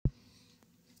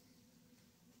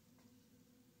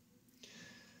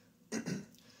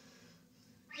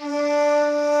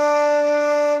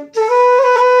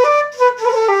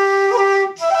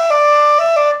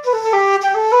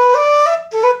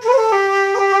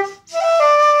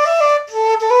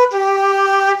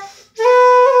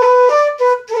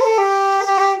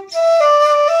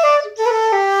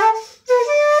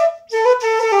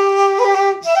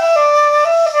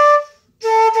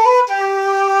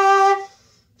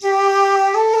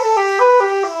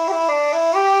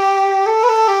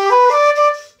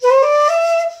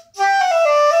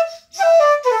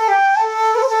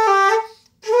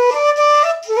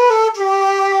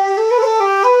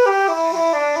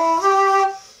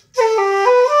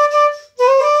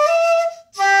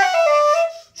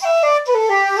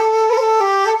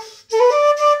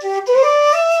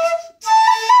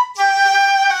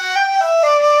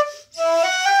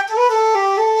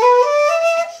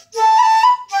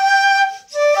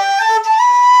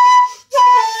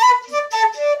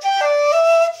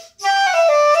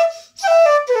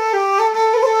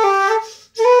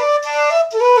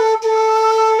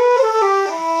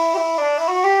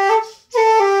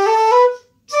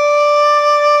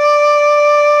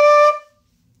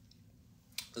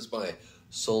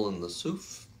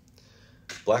LeSouef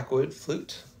Blackwood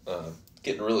flute.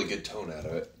 Getting a really good tone out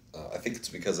of it. I think it's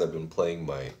because I've been playing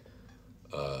my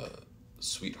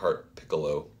Sweetheart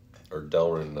Piccolo or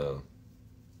Delrin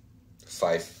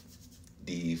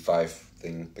 5D5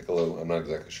 thing piccolo. I'm not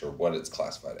exactly sure what it's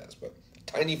classified as, but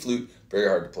tiny flute, very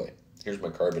hard to play. Here's my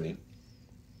Carbony.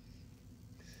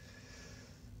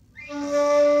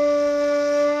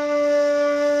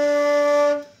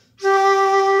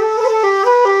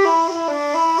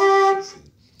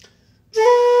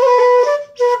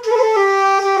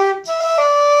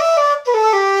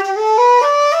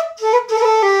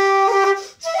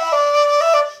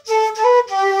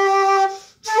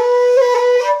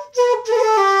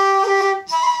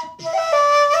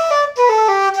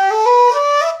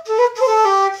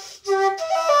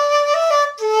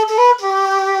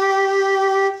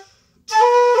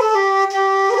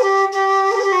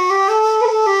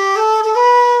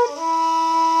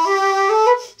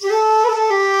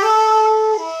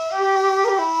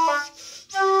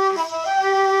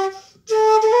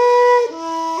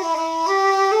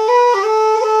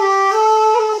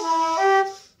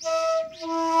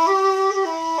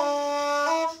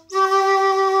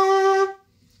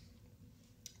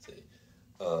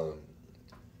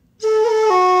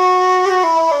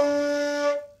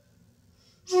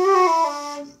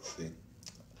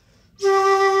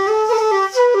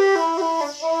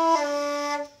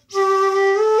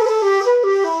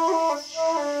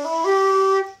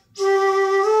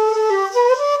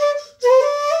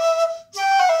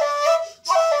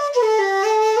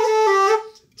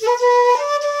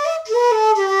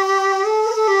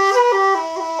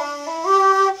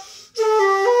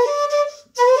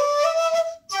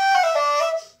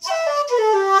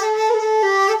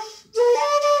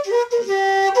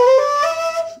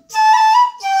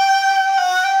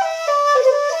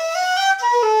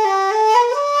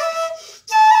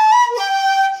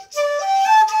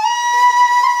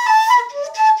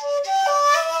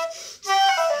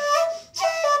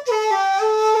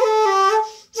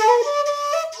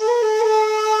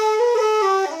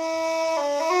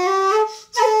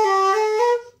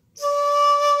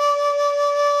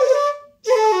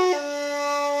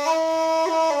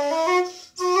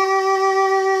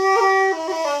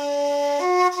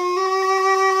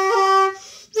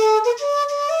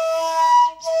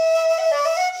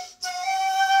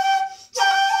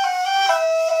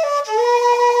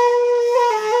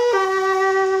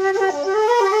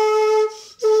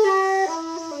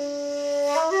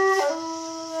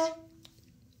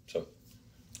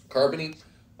 Carbony.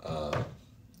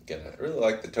 Again, I really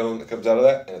like the tone that comes out of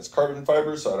that, and it's carbon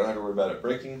fiber, so I don't have to worry about it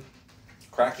breaking,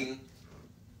 cracking.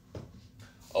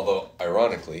 Although,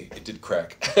 ironically, it did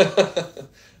crack.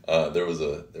 There was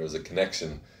a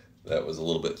connection that was a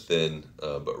little bit thin,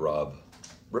 but Rob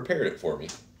repaired it for me.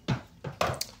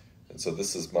 And so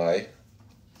this is my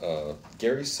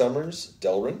Gary Summers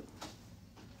Delrin.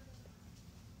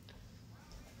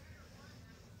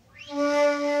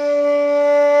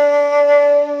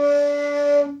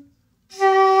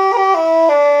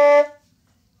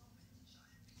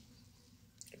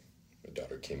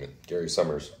 Came in. Gary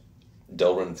Summers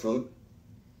Delrin flute.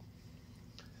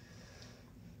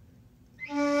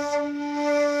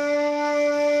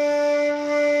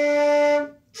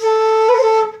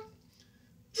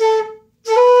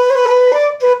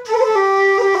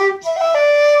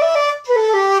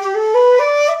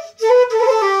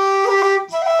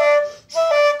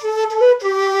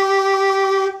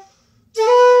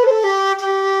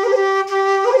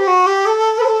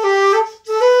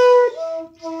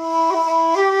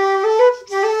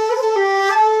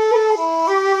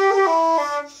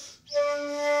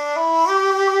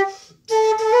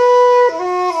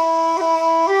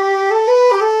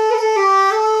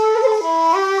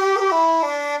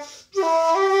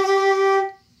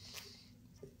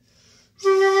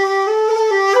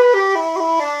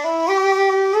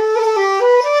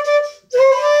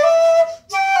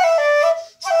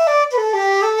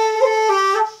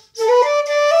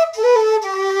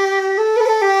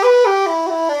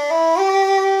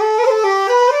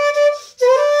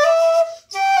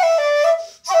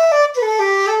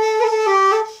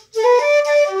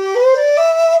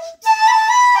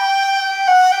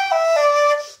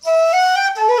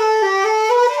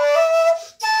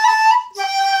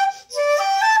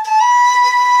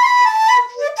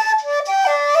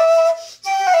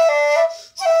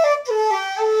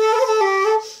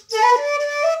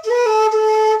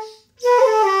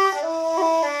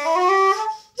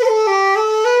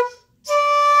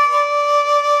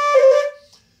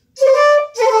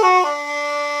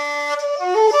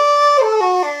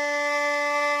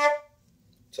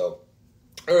 So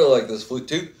I really like this flute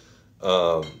too.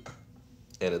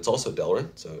 And it's also Delrin,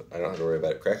 so I don't have to worry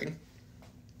about it cracking.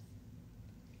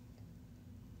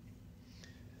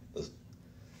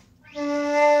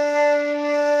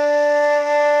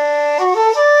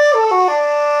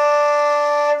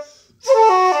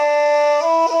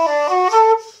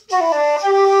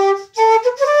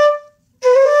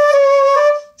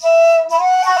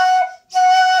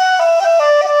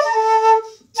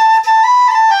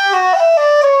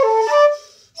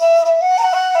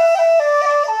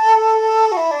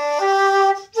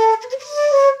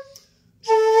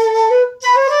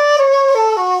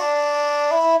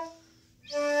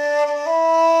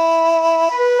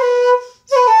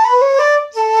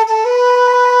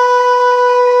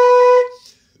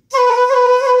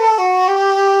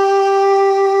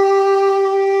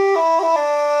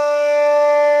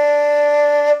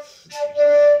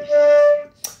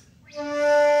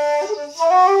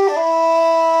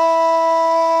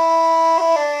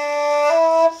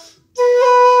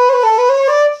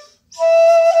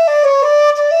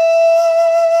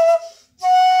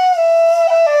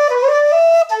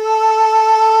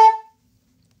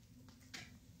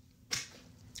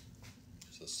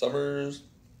 Summers.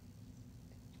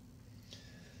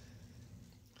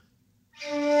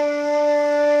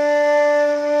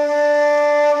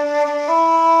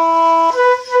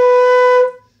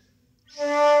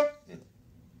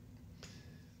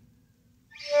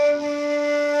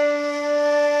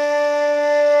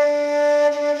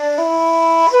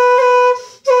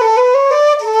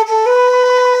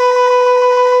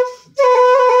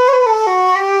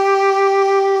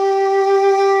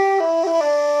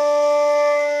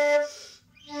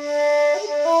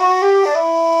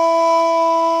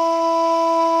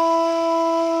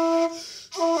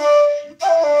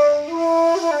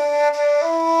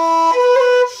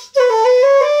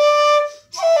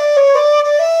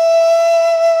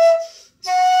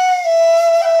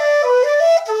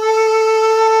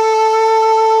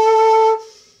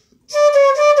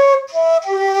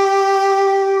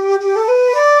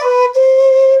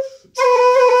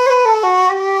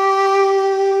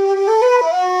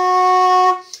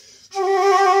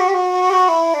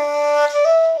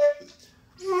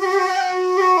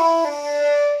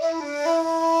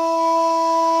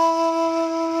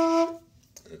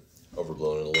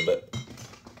 Overblown it a little bit.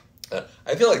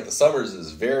 I feel like the Summers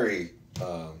is very,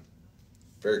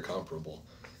 very comparable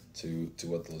to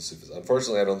what the LeSouef is.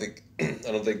 Unfortunately, I don't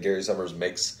think Gary Summers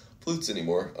makes flutes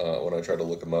anymore. When I tried to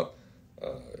look him up,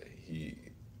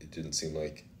 it didn't seem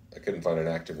like I couldn't find an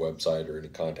active website or any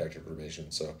contact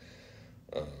information. So,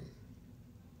 I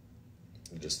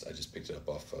just picked it up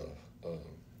off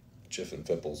Chiff and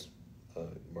Fipple's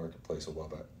marketplace a while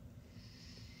back.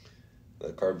 The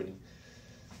Carbony.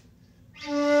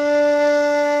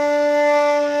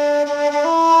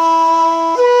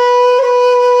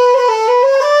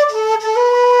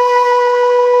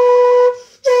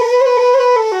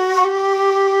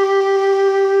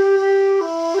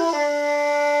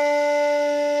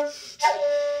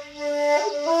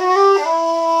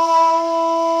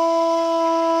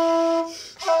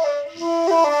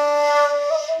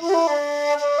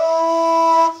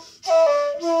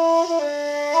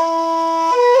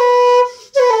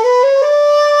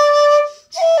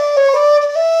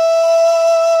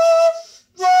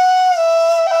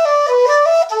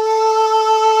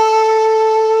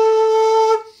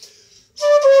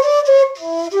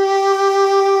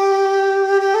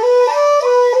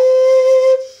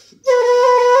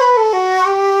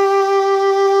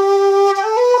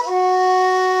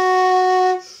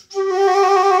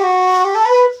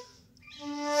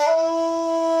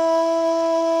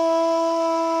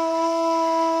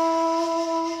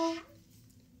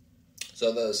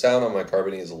 So the sound on my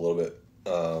Carbony is a little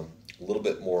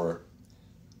bit more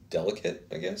delicate,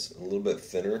 I guess, a little bit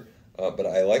thinner, but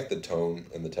I like the tone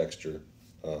and the texture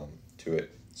to it.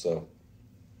 So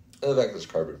the fact it's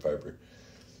carbon fiber.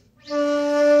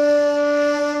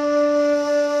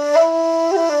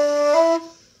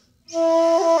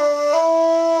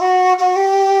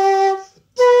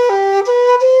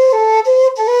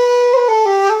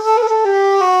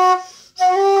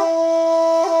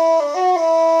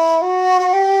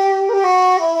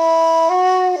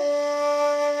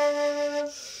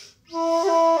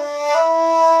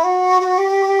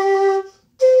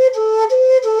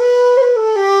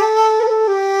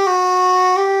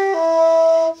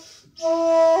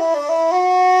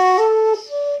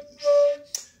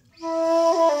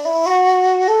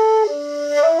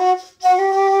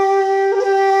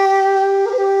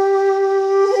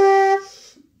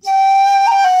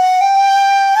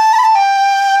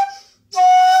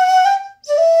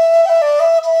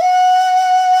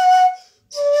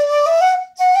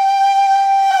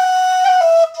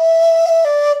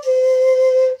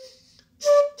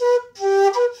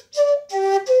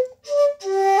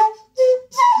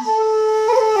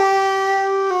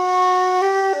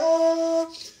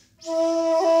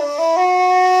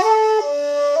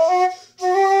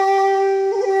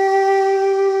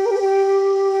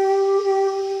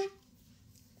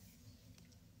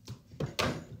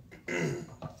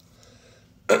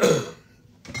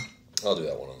 I'll do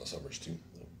that one on the summers too.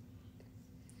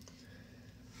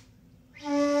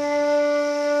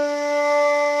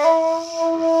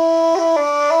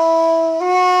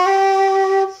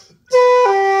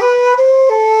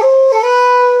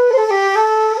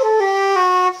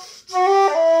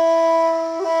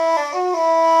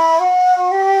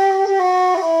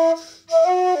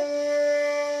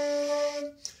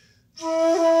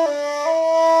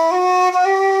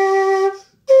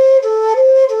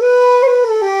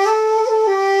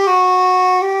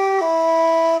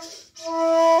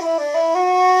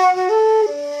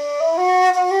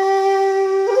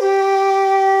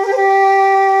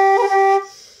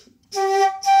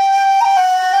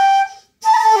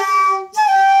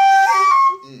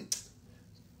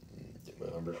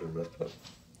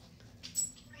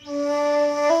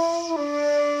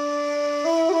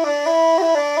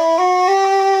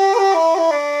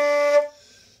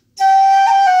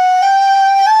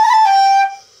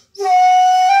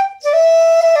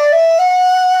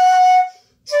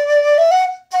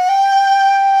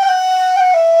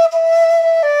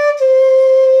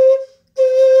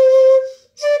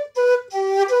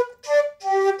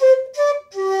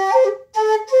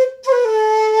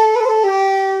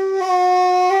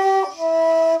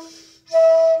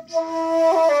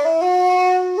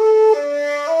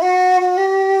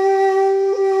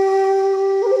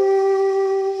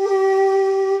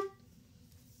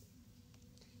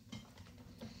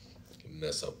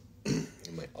 Mess up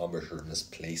my embouchure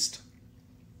misplaced.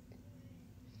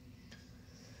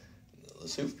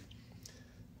 LeSouef.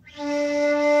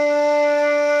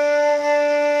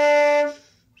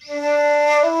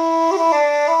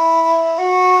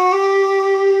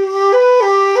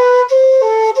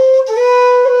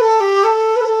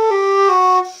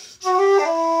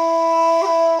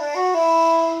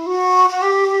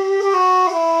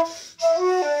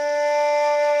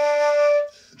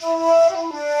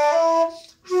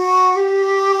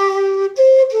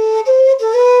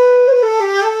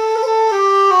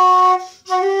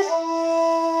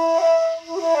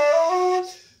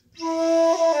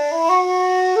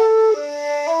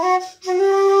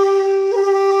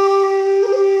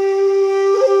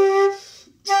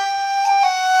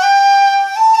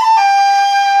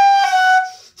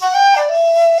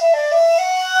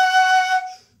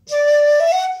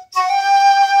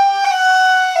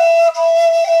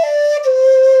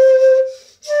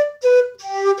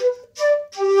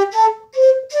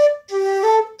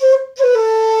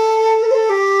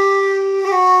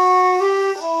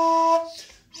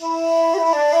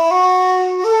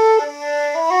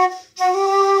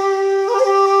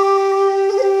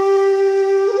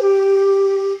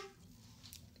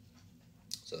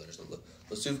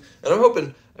 LeSouef, and I'm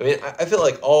hoping. I mean, I feel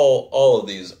like all of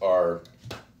these are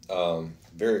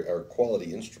are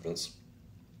quality instruments.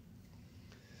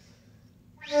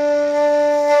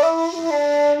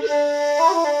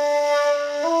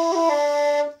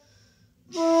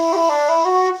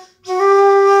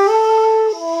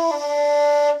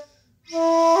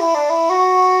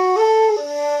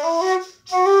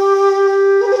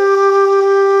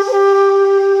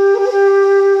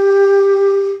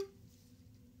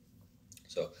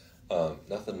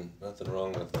 Nothing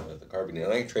wrong with the Carbony.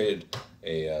 And I traded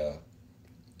a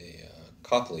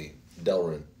Copley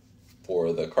Delrin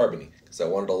for the Carbony because I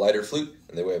wanted a lighter flute,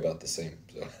 and they weigh about the same.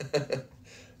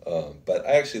 So, but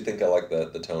I actually think I like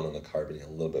the tone on the Carbony a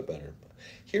little bit better.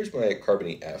 Here's my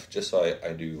Carbony F, just so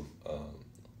I do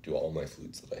all my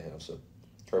flutes that I have. So,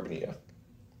 Carbony F.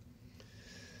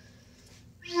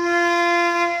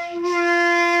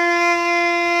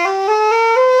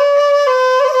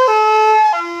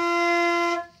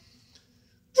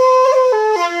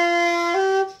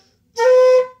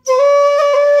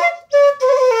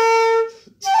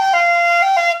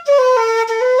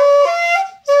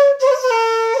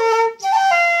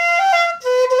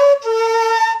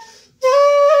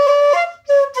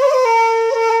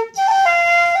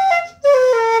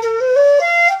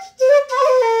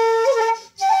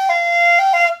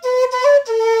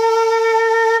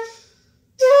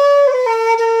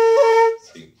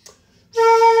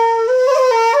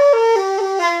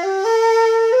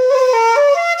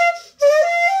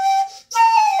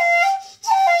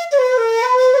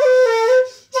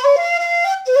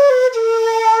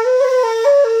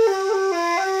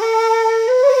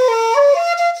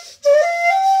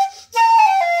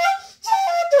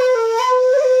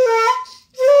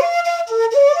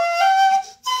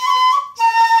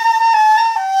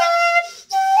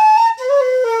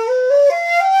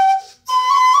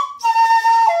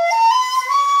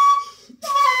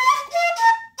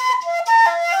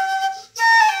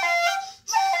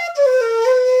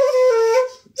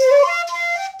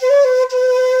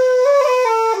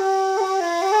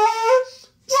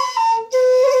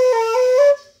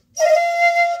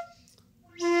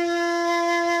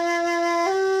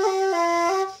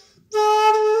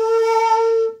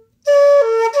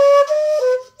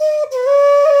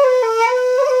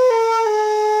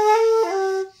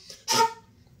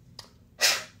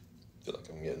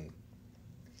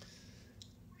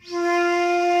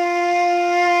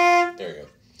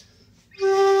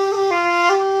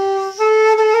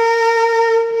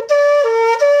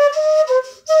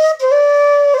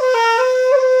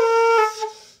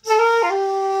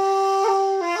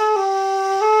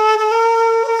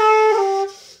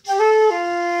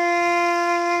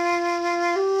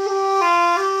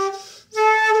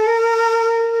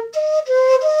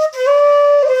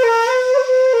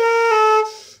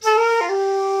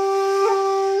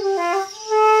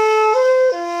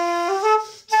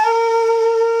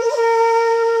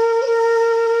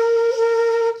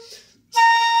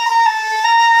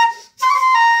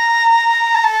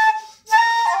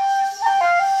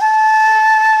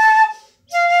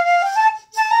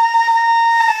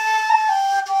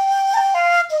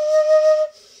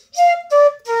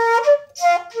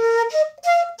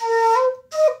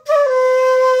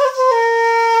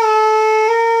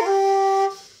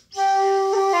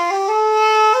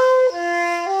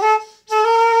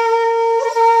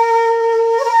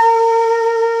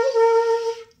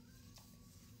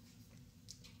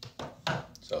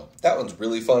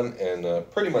 really fun and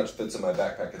pretty much fits in my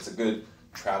backpack. It's a good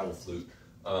travel flute.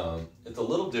 It's a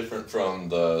little different from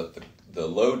the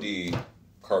low D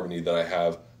Carbony that I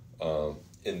have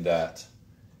in that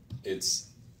it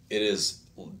is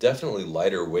definitely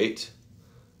lighter weight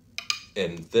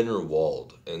and thinner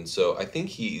walled. And so I think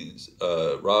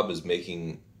Rob is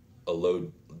making a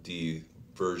low D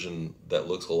version that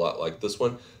looks a lot like this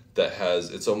one that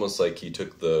it's almost like he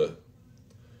took the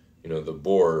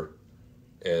bore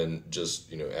and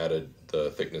just, added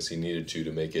the thickness he needed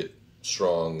to make it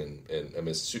strong and I mean,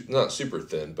 it's not super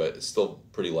thin, but it's still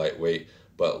pretty lightweight,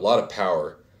 but a lot of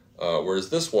power. Whereas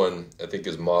this one, I think,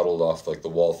 is modeled off like the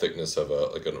wall thickness of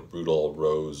a Rudol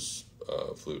Rose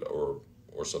flute or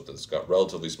something. It's got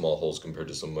relatively small holes compared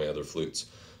to some of my other flutes.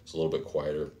 It's a little bit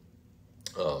quieter,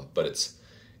 but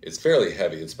it's fairly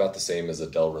heavy. It's about the same as a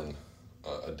Delrin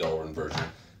version.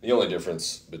 The only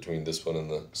difference between this one and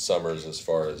the Summers, as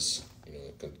far as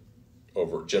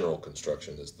over general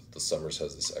construction, is that the Summers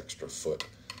has this extra foot.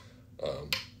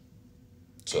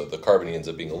 So the Carbony ends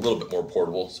up being a little bit more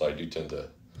portable, so I do tend to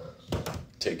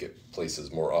take it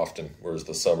places more often, whereas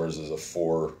the Summers is a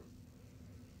 4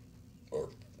 or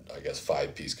I guess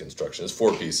 5-piece construction. It's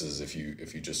 4 pieces if you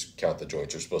just count the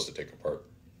joints you're supposed to take apart,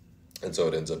 and so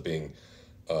it ends up being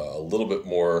a little bit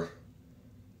more.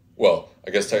 Well,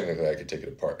 I guess technically I could take it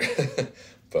apart,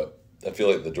 but I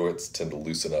feel like the joints tend to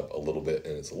loosen up a little bit,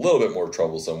 and it's a little bit more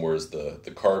troublesome. Whereas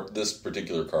this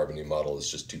particular Carbony model is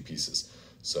just 2 pieces,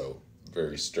 so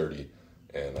very sturdy,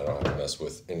 and I don't have to mess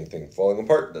with anything falling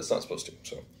apart that's not supposed to.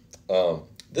 So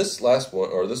this last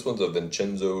one, or this one's a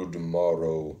Vincenzo di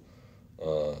Mauro.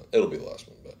 It'll be the last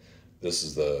one, but this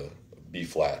is the B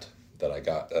flat that I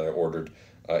ordered.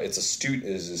 It's a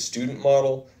student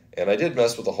model, and I did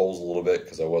mess with the holes a little bit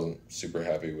because I wasn't super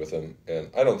happy with him. And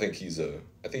I think he's a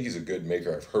good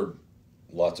maker. I've heard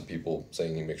lots of people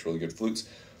saying he makes really good flutes.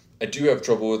 I do have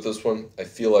trouble with this one. I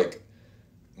feel like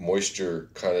moisture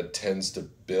kind of tends to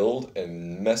build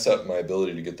and mess up my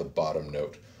ability to get the bottom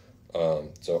note.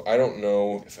 So I don't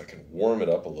know if I can warm it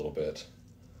up a little bit.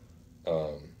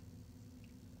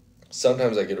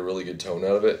 Sometimes I get a really good tone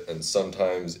out of it, and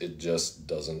sometimes it just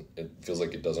doesn't. It feels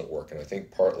like it doesn't work, and I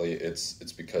think partly it's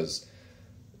because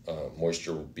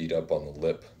moisture will bead on the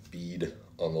lip,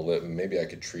 and maybe I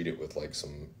could treat it with like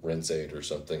some rinse aid or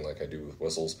something like I do with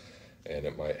whistles, and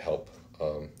it might help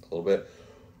a little bit.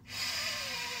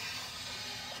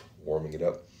 Warming it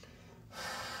up.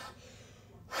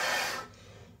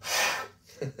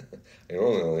 I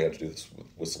normally only have to do this with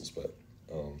whistles, but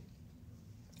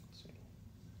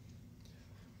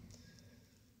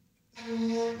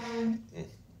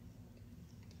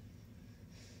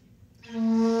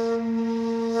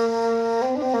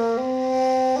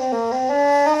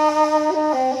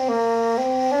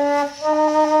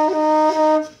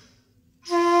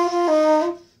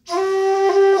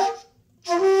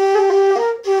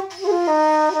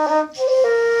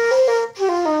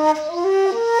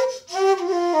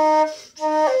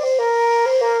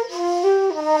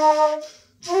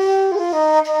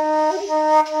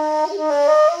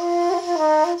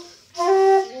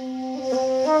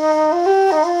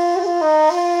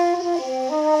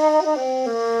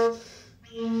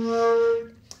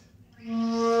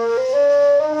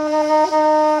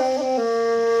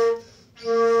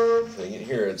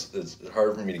it's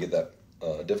hard for me to get that,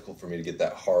 difficult for me to get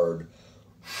that hard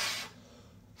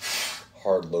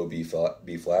low B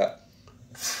flat.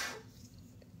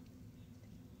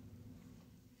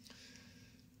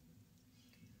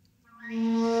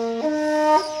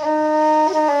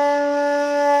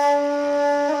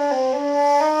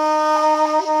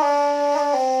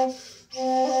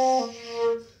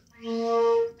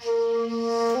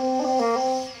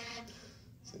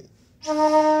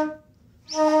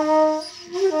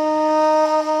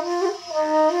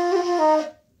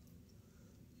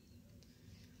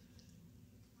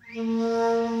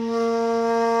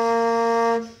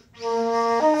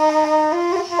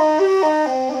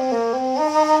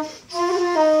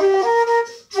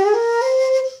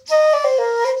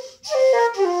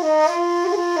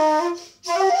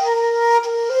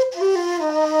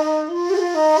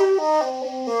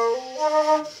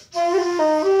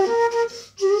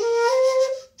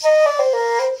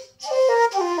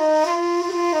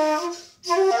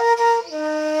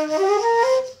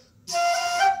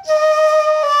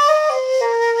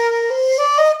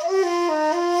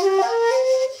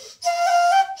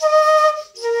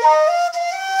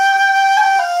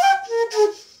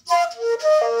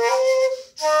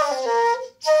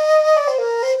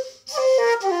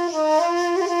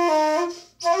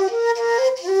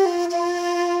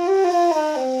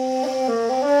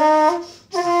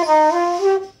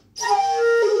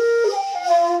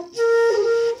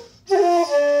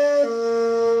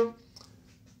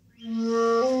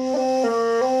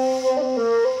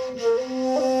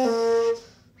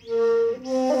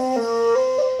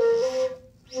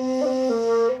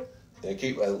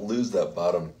 I lose that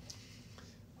bottom.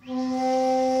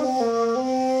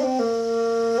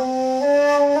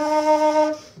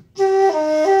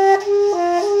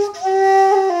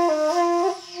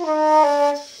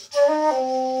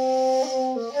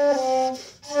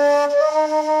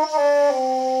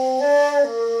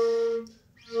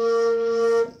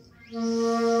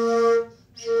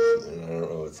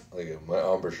 My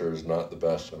embouchure is not the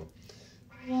best, so.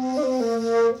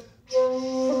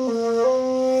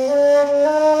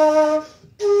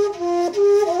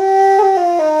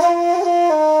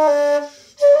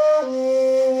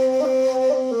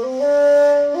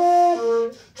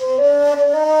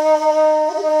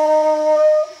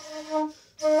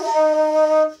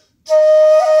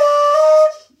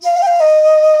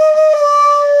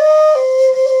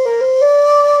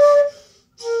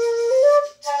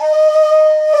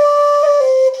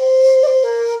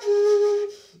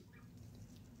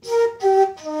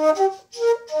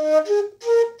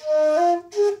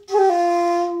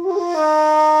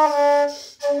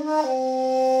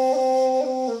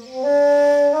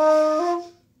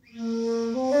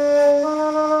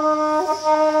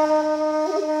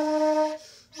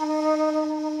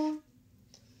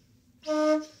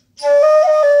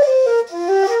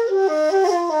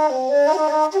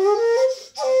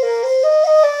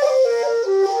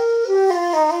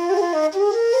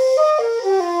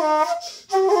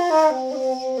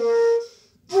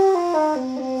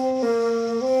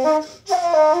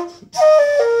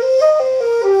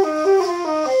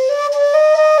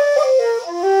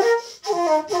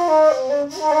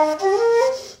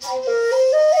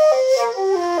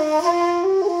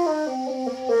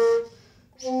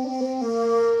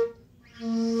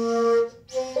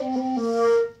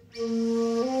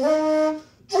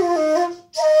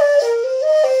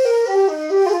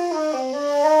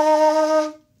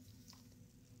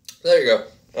 There you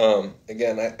go.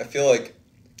 Again, I feel like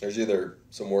there's either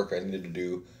some work I need to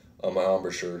do on my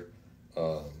embouchure,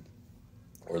 or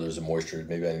there's a moisture.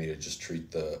 Maybe I need to just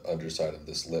treat the underside of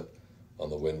this lip on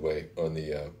the windway, on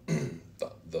the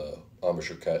the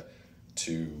embouchure cut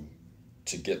to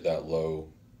get that low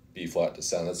B flat to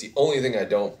sound. That's the only thing I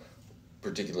don't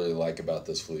particularly like about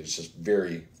this flute. It's just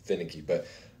very finicky. But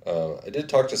I did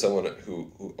talk to someone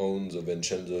who owns a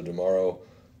Vincenzo di Mauro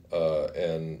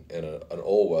and an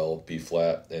Olwell B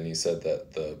flat, and he said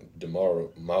that the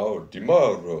Mauro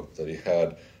that he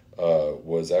had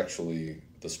was actually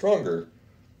the stronger,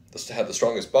 had the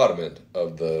strongest bottom end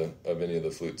of any of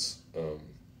the flutes,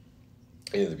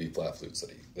 any of the B flat flutes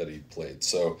that he played.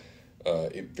 So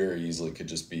it very easily could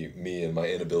just be me and my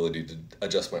inability to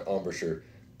adjust my embouchure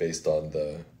based on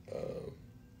the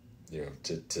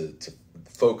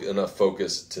to enough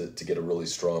focus to get a really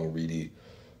strong reedy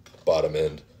bottom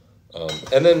end.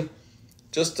 And then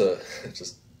just to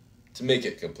make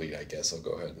it complete, I guess I'll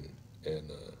go ahead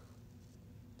and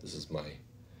this is my,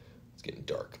 it's getting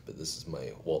dark, but this is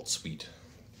my waltz suite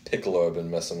piccolo I've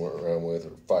been messing around with,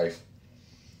 or fife.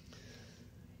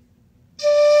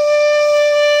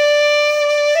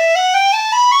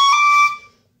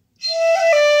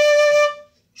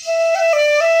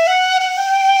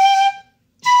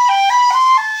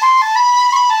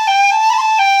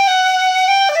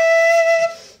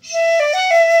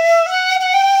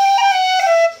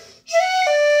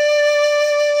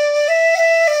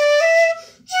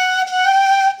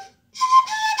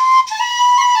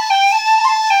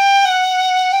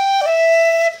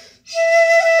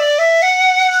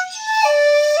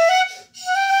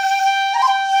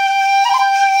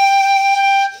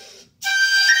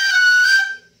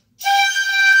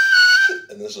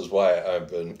 This is why I've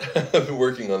been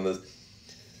working on this.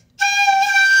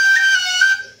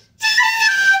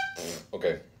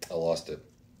 Okay, I lost it.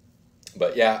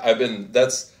 But yeah,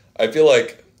 I feel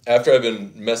like after I've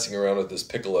been messing around with this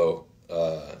piccolo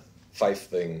fife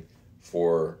thing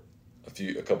for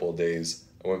a couple of days,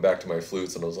 I went back to my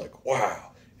flutes and I was like,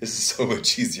 wow, this is so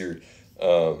much easier.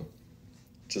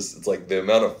 It's like the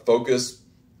amount of focus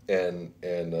and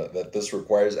that this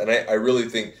requires, and I really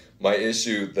think my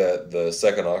issue that the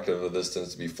second octave of this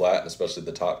tends to be flat, and especially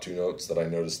the top two notes that I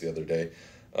noticed the other day,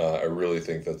 I really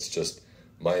think that's just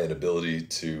my inability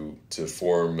to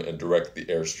form and direct the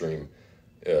airstream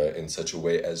in such a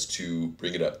way as to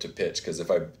bring it up to pitch. Because if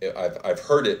I've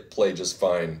heard it play just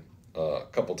fine a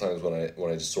couple times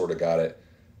when I just sort of got it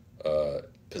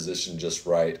positioned just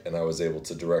right, and I was able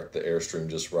to direct the airstream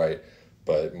just right,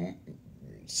 but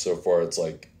so far it's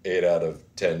like 8 out of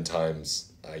 10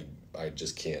 times I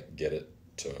just can't get it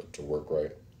to work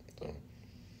right. So.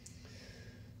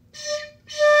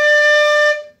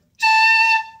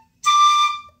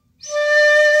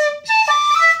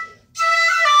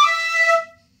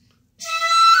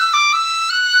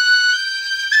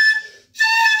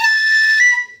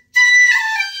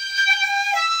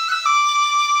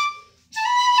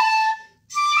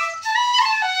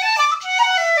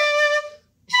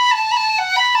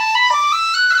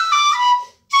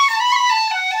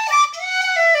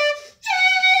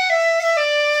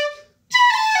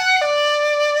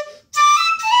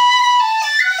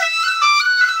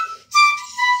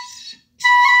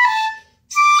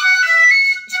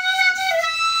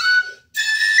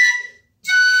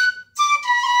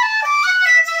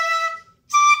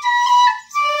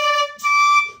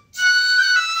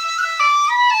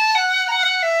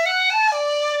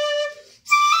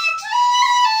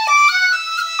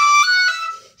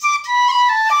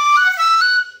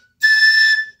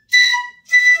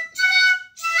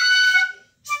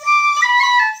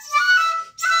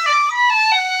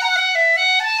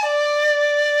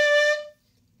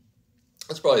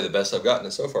 probably the best I've gotten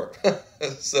it so far.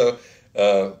 So,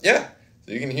 yeah.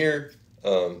 So you can hear,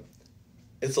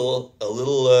 it's a little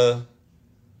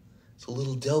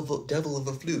devil of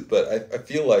a flute, but I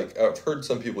feel like I've heard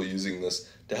some people using this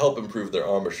to help improve their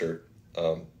embouchure.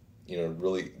 You know,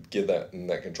 really give that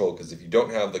control, because if you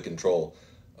don't have the control,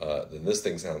 then this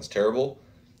thing sounds terrible,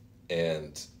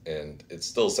 and it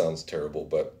still sounds terrible.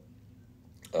 But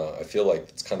I feel like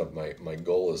it's kind of my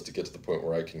goal is to get to the point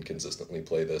where I can consistently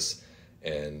play this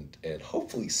and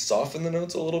hopefully soften the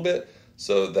notes a little bit,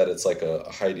 so that it's like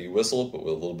a high D whistle, but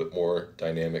with a little bit more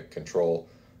dynamic control,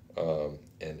 and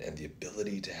the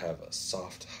ability to have a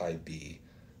soft high B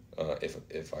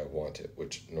if I want it,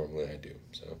 which normally I do.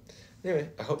 So anyway,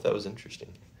 I hope that was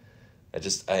interesting. I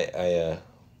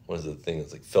what is the thing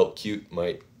that's like felt cute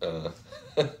might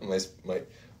might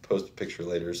post a picture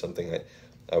later or something.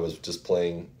 I was just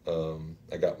playing,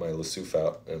 I got my LeSouef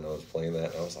out and I was playing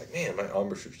that, and I was like, man, my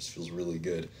embouchure just feels really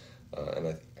good. And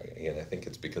I think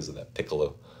it's because of that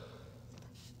piccolo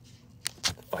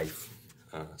fife,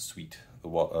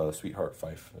 sweetheart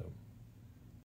fife.